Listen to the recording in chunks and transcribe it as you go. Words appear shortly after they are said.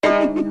When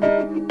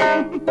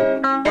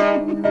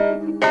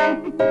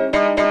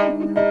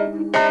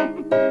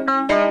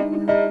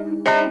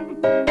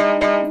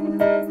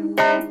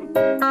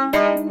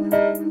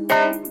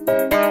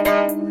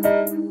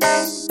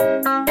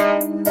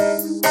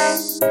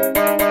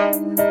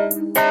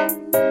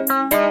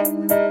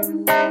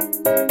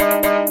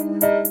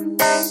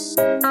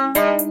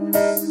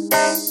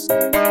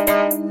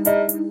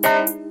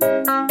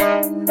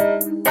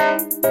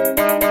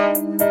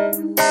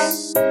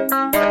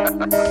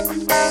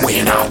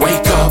I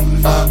wake up,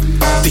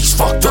 these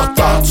fucked up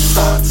thoughts,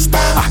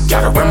 I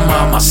gotta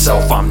remind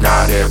myself I'm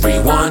not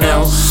everyone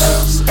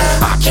else.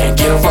 I can't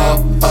give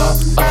up,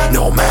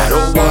 no matter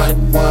what.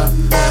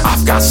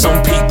 I've got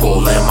some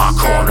people in my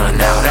corner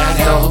now that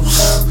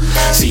helps.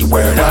 See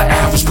where the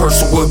average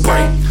person would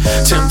break.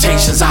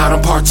 Temptations I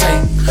don't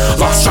partake.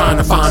 Lost trying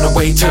to find a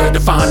way to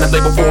define a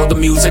label for the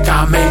music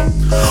I make,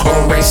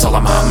 or erase all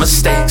of my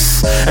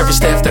mistakes, every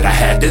step that I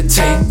had to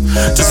take.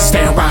 Just to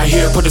stand right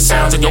here, put the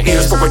sounds in your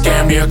ears for a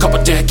damn near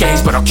couple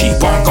decades. But I'll keep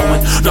on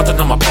going, nothing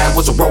on my path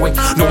was heroic,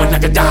 knowing I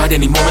could die at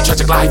any moment.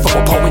 Tragic life of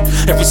a poet,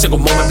 every single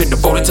moment been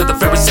devoted to the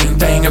very same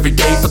thing every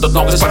day for the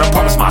longest. But I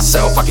promised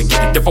myself I could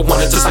get it if I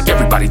wanted, just like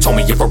everybody told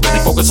me. If I really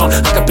focus on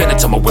it, I could bend it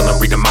to my will and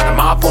read the mind of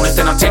my opponent.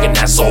 Then I'm taking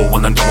that soul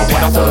when I'm doing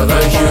what I want. The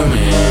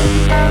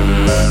human,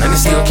 and they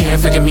still can't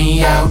figure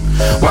me out.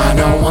 Why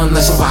no one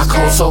listens? Why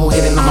cold soul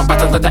hidden? I'm about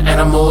to let the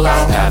animal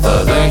out. Path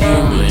of the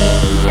human,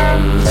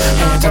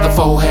 hand to the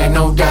forehead,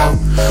 no doubt.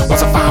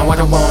 Once I find what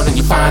I want and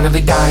you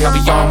finally die, I'll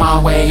be on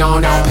my way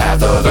on out.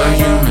 Path of the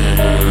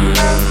human,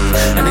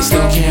 and they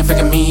still can't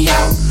figure me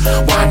out.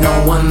 Why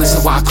no one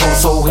listens? Why cold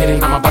soul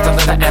hidden? I'm about to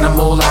let the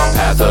animal out.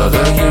 Path of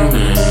the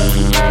human,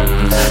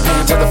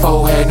 hand to the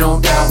forehead, no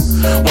doubt.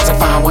 Once I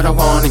find what I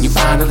want and you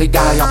finally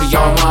die, I'll be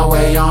on my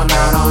way on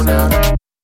out, on out.